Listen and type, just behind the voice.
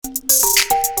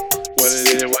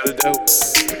dope.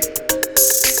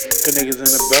 For niggas in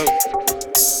the boat,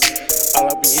 all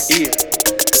up in your ear.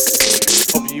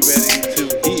 Hope you ready to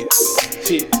hear.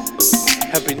 Shit.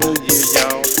 Happy New Year,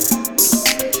 y'all.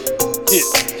 Shit.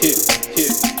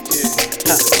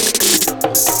 Ha.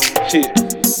 Shit.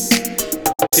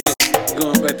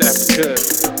 Going back to Africa,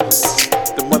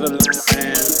 the motherland,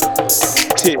 man.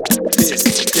 Shit.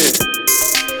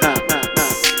 Ha.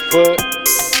 What?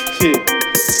 Shit.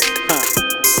 Ha.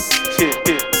 Shit.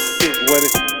 What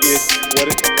it is, what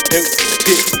it do.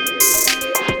 Shit.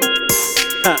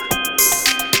 Ha.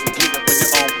 Get up on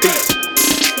your own feet.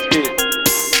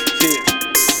 Shit.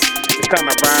 It's time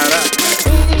to ride up.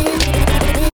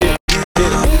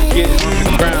 Get it on the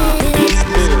ground.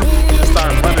 Shit.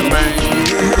 Start running, man.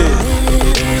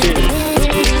 Shit.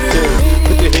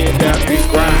 Put your head down and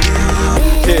grind.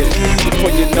 Shit.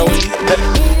 Before you know it,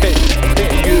 hey,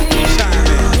 you be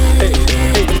shining. Hey,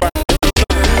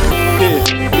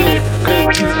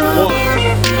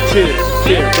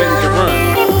 ready to run.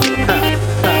 Ha.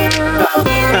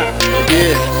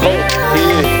 Yeah,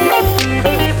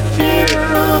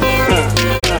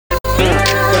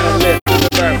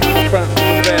 Front to the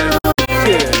back.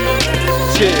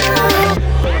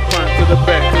 Front to the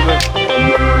back, from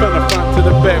the front to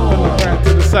the back, from the front to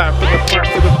the side, from the front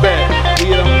to the back.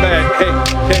 Get on back,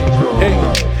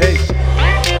 hey.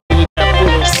 You got full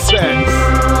of sex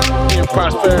and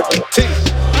prosperity.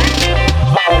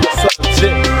 All the sudden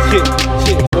shit,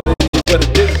 what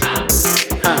it do?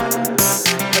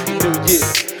 Happy New Year,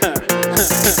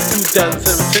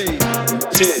 2017.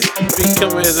 Shit, we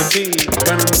coming as a team,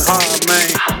 running hard, man.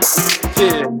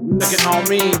 Shit, looking on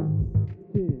me.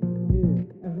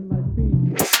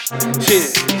 Shit,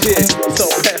 so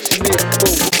passionate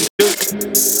for what we do.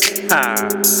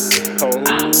 Oh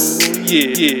yeah.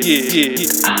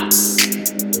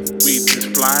 We just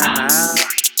flying out.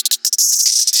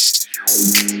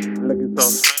 Looking so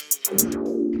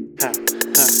smooth.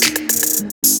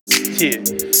 Shit.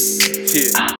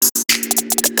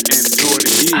 Enjoy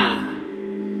the year.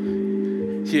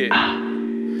 Shit.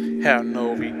 Have no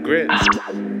regrets.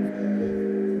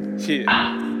 Shit.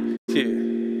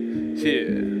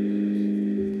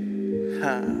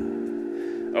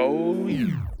 Oh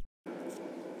yeah.